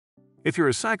If you're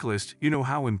a cyclist, you know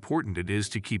how important it is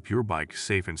to keep your bike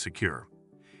safe and secure.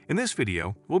 In this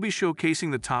video, we'll be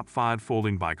showcasing the top 5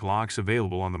 folding bike locks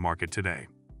available on the market today.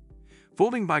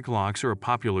 Folding bike locks are a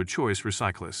popular choice for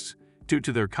cyclists due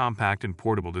to their compact and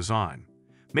portable design,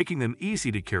 making them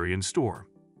easy to carry and store.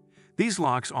 These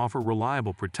locks offer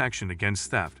reliable protection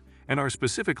against theft and are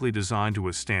specifically designed to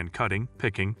withstand cutting,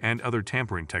 picking, and other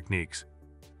tampering techniques.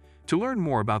 To learn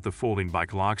more about the folding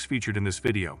bike locks featured in this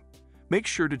video, make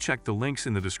sure to check the links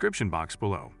in the description box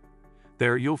below.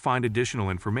 There you'll find additional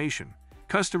information,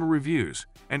 customer reviews,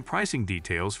 and pricing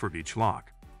details for each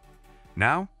lock.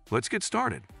 Now, let's get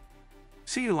started.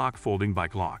 City-Lock Folding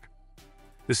Bike Lock.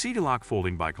 The City-Lock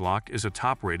Folding Bike Lock is a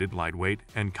top-rated, lightweight,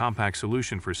 and compact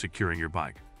solution for securing your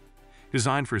bike.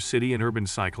 Designed for city and urban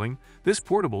cycling, this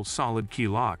portable, solid key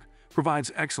lock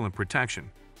provides excellent protection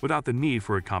without the need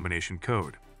for a combination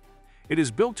code. It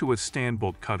is built to withstand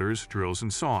bolt cutters, drills,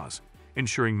 and saws,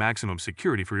 ensuring maximum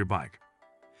security for your bike.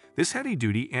 This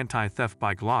heavy-duty anti-theft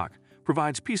bike lock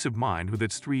provides peace of mind with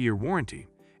its 3-year warranty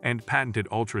and patented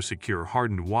ultra-secure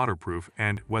hardened waterproof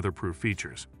and weatherproof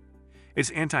features. Its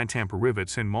anti-tamper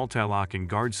rivets and multi-locking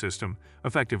guard system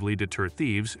effectively deter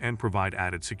thieves and provide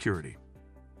added security.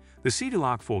 The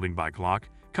City-Lock Folding Bike Lock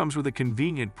comes with a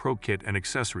convenient Pro Kit and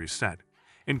accessories set,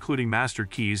 including master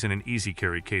keys and an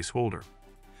easy-carry case holder.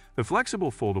 The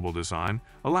flexible foldable design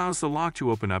allows the lock to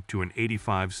open up to an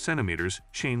 85 cm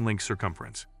chain link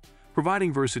circumference,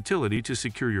 providing versatility to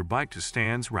secure your bike to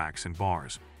stands, racks, and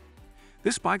bars.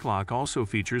 This bike lock also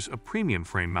features a premium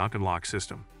frame-mounted lock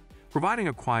system, providing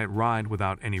a quiet ride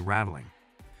without any rattling.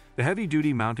 The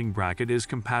heavy-duty mounting bracket is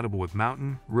compatible with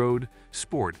mountain, road,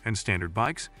 sport, and standard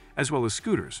bikes, as well as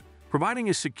scooters, providing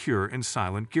a secure and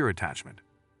silent gear attachment.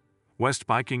 West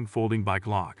Biking Folding Bike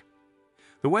Lock.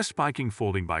 The West Biking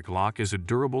Folding Bike Lock is a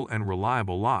durable and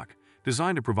reliable lock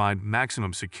designed to provide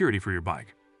maximum security for your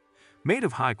bike. Made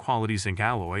of high-quality zinc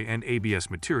alloy and ABS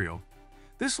material,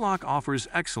 this lock offers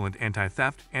excellent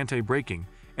anti-theft, anti-braking,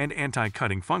 and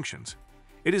anti-cutting functions.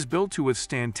 It is built to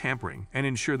withstand tampering and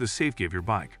ensure the safety of your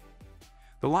bike.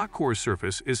 The lock core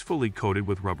surface is fully coated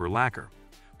with rubber lacquer,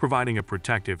 providing a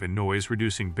protective and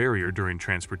noise-reducing barrier during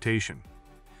transportation.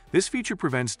 This feature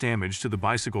prevents damage to the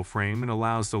bicycle frame and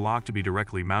allows the lock to be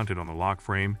directly mounted on the lock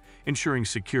frame, ensuring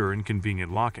secure and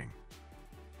convenient locking.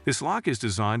 This lock is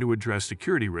designed to address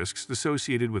security risks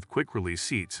associated with quick-release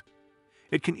seats.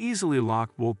 It can easily lock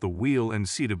both the wheel and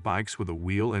seat of bikes with a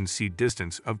wheel and seat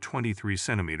distance of 23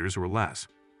 cm or less.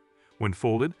 When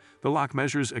folded, the lock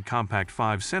measures a compact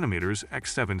 5 cm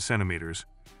x 7 cm,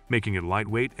 making it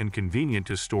lightweight and convenient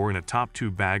to store in a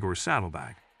top-tube bag or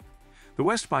saddlebag. The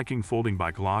West Biking Folding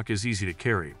Bike Lock is easy to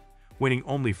carry, weighing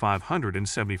only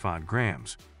 575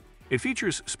 grams. It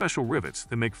features special rivets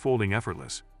that make folding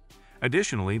effortless.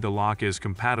 Additionally, the lock is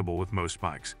compatible with most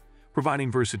bikes, providing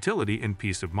versatility and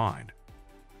peace of mind.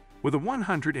 With a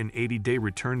 180-day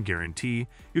return guarantee,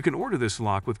 you can order this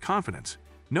lock with confidence,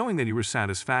 knowing that your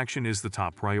satisfaction is the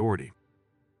top priority.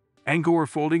 Angora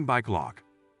Folding Bike Lock.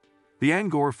 The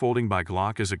Angora Folding Bike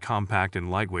Lock is a compact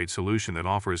and lightweight solution that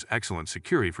offers excellent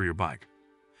security for your bike.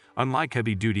 Unlike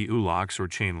heavy-duty U-locks or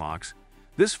chain locks,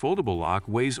 this foldable lock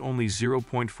weighs only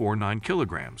 0.49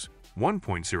 kilograms,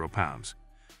 1.0 pounds,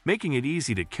 making it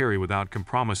easy to carry without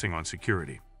compromising on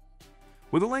security.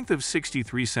 With a length of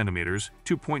 63 cm,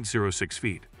 2.06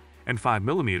 feet, and 5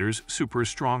 mm super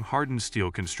strong hardened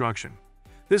steel construction,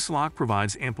 this lock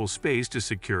provides ample space to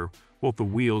secure both the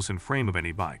wheels and frame of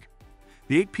any bike.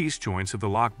 The 8-piece joints of the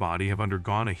lock body have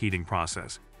undergone a heating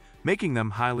process, making them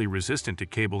highly resistant to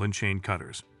cable and chain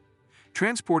cutters.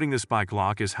 Transporting this bike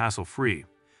lock is hassle-free,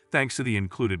 thanks to the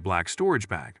included black storage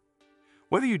bag.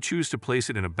 Whether you choose to place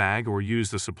it in a bag or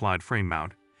use the supplied frame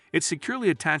mount, it securely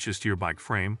attaches to your bike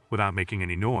frame without making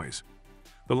any noise.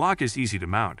 The lock is easy to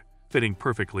mount, fitting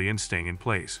perfectly and staying in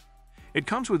place. It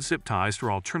comes with zip ties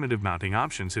for alternative mounting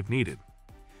options if needed.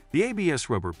 The ABS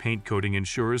rubber paint coating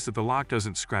ensures that the lock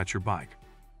doesn't scratch your bike.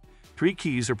 3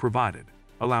 keys are provided,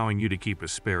 allowing you to keep a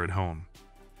spare at home.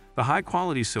 The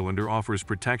high-quality cylinder offers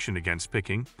protection against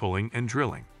picking, pulling, and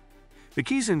drilling. The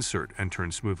keys insert and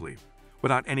turn smoothly,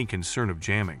 without any concern of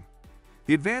jamming.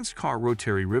 The advanced car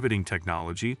rotary riveting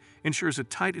technology ensures a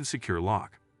tight and secure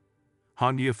lock.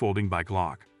 Honda Folding Bike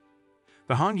Lock.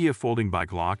 The Honda Folding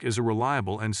Bike Lock is a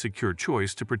reliable and secure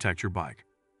choice to protect your bike.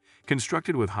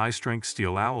 Constructed with high-strength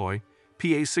steel alloy,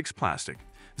 PA6 plastic,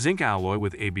 zinc alloy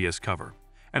with ABS cover,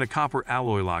 and a copper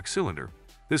alloy lock cylinder,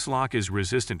 this lock is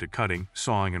resistant to cutting,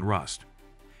 sawing, and rust.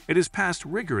 It has passed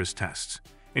rigorous tests,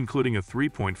 including a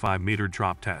 3.5-meter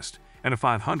drop test and a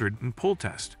 500 pull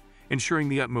test, ensuring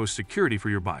the utmost security for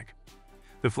your bike.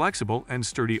 The flexible and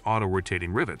sturdy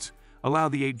auto-rotating rivets allow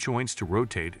the 8 joints to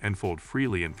rotate and fold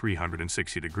freely in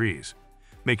 360 degrees,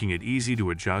 making it easy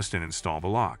to adjust and install the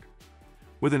lock.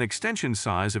 With an extension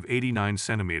size of 89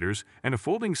 centimeters and a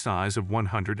folding size of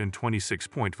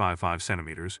 126.55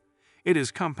 centimeters, it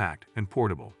is compact and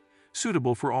portable,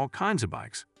 suitable for all kinds of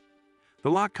bikes. The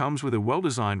lock comes with a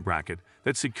well-designed bracket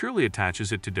that securely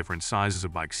attaches it to different sizes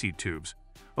of bike seat tubes,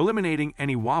 eliminating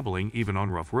any wobbling even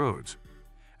on rough roads.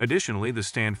 Additionally, the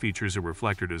stand features a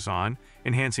reflector design,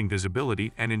 enhancing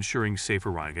visibility and ensuring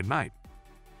safer riding at night.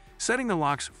 Setting the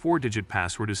lock's 4-digit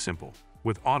password is simple,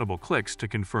 with audible clicks to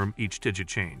confirm each digit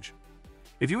change.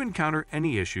 If you encounter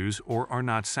any issues or are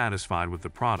not satisfied with the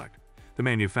product, the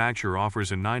manufacturer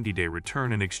offers a 90-day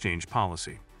return and exchange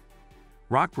policy.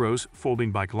 Rockbros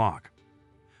Folding Bike Lock.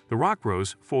 The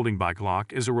Rockbros Folding Bike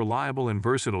Lock is a reliable and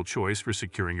versatile choice for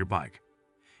securing your bike.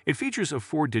 It features a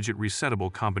 4-digit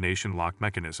resettable combination lock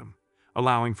mechanism,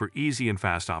 allowing for easy and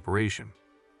fast operation.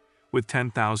 With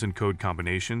 10,000 code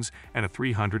combinations and a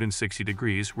 360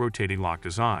 degrees rotating lock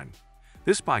design,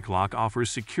 this bike lock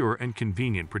offers secure and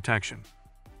convenient protection.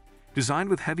 Designed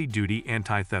with heavy-duty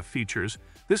anti-theft features,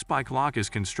 this bike lock is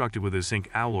constructed with a zinc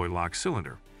alloy lock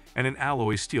cylinder and an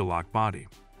alloy steel lock body.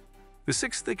 The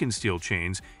 6 thickened steel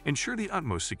chains ensure the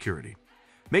utmost security,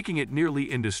 making it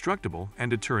nearly indestructible and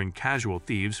deterring casual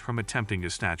thieves from attempting to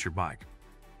snatch your bike.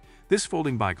 This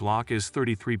folding bike lock is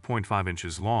 33.5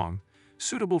 inches long,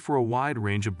 suitable for a wide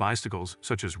range of bicycles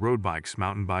such as road bikes,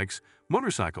 mountain bikes,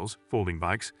 motorcycles, folding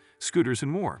bikes, scooters,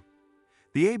 and more.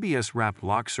 The ABS-wrapped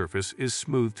lock surface is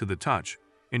smooth to the touch,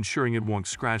 ensuring it won't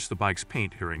scratch the bike's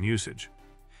paint during usage.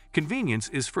 Convenience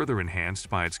is further enhanced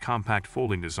by its compact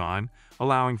folding design,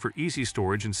 allowing for easy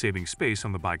storage and saving space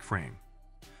on the bike frame.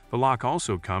 The lock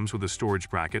also comes with a storage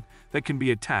bracket that can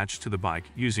be attached to the bike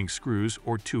using screws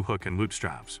or 2 hook and loop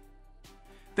straps.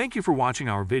 Thank you for watching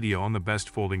our video on the best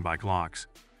folding bike locks.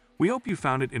 We hope you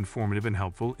found it informative and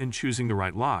helpful in choosing the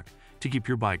right lock to keep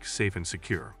your bike safe and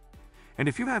secure. And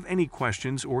if you have any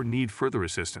questions or need further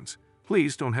assistance,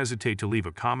 please don't hesitate to leave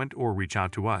a comment or reach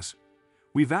out to us.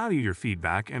 We value your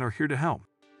feedback and are here to help.